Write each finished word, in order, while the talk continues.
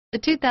The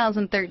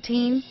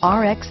 2013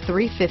 RX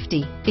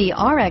 350. The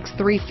RX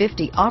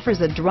 350 offers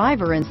a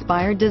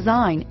driver-inspired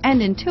design and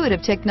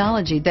intuitive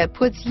technology that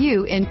puts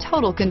you in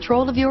total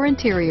control of your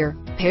interior.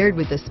 Paired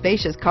with a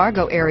spacious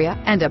cargo area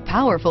and a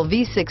powerful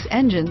V6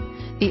 engine,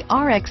 the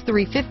RX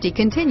 350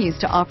 continues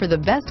to offer the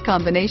best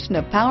combination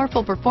of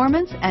powerful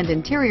performance and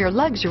interior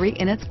luxury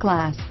in its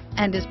class,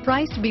 and is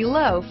priced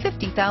below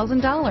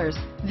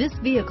 $50,000. This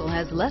vehicle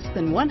has less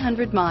than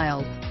 100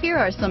 miles. Here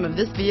are some of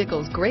this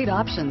vehicle's great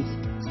options: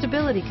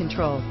 stability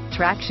control,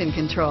 traction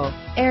control,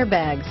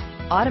 airbags,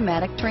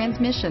 automatic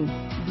transmission,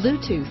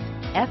 Bluetooth,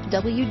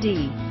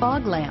 FWD,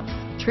 fog lamps,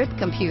 trip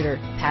computer,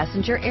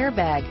 passenger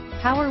airbag,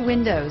 power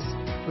windows,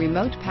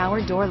 remote power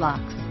door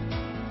locks,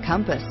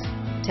 compass,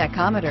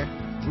 tachometer,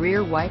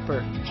 rear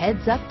wiper,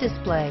 heads-up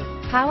display,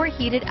 power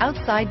heated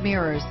outside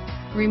mirrors,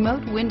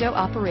 remote window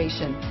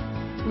operation,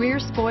 rear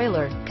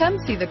spoiler. Come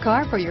see the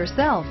car for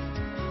yourself.